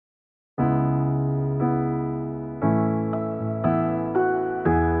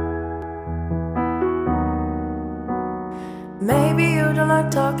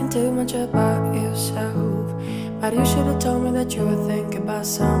like talking too much about yourself, but you should have told me that you were thinking about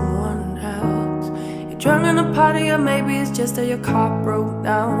someone else. You're drunk in a party, or maybe it's just that your car broke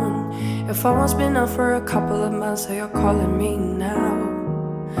down. Your phone has been up for a couple of months, so you're calling me now.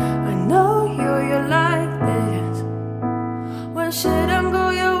 I know you're like this. When shit don't go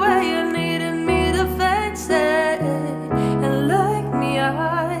your way, you needed me to fix it. And like me,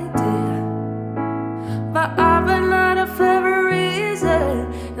 I did, but I've been out of every reason.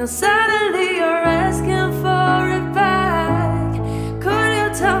 Now suddenly you're asking for it back. Could you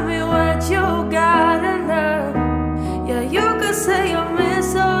tell me what you got in her? Yeah, you could say you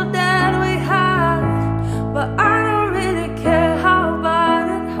miss all that we had, but I don't really care how bad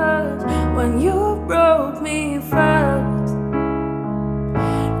it hurts when you broke me first.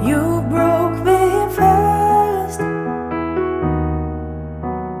 You broke me first.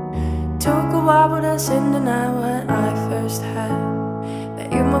 Took a while, but I in the night when I first had that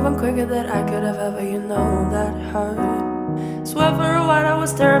you moving quicker than I could have ever, you know that hurt. Swear for a while I was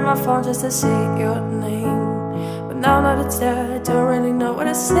staring at my phone just to see your name, but now that it's there, I don't really know what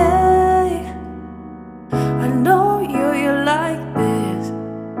to say. I know you're like this.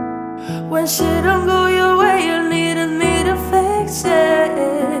 When shit don't go your way, you needed me to fix it.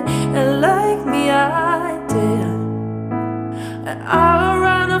 And like me, I did, and I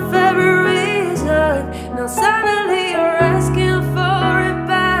ran off every reason. Now suddenly you're asking for it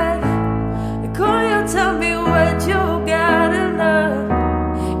back. Could you tell me what you got enough?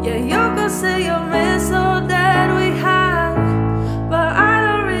 Yeah, you could say you miss all that we had, but I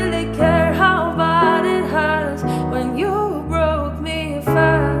don't really care how bad it hurts when you broke me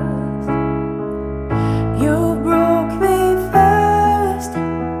first. You broke me first.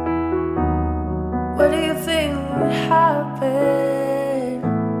 What do you think would happen?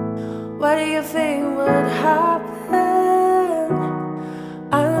 What do you think would happen?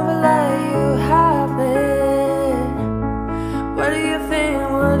 I never let you have it. What do you think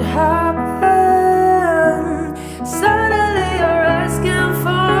would happen?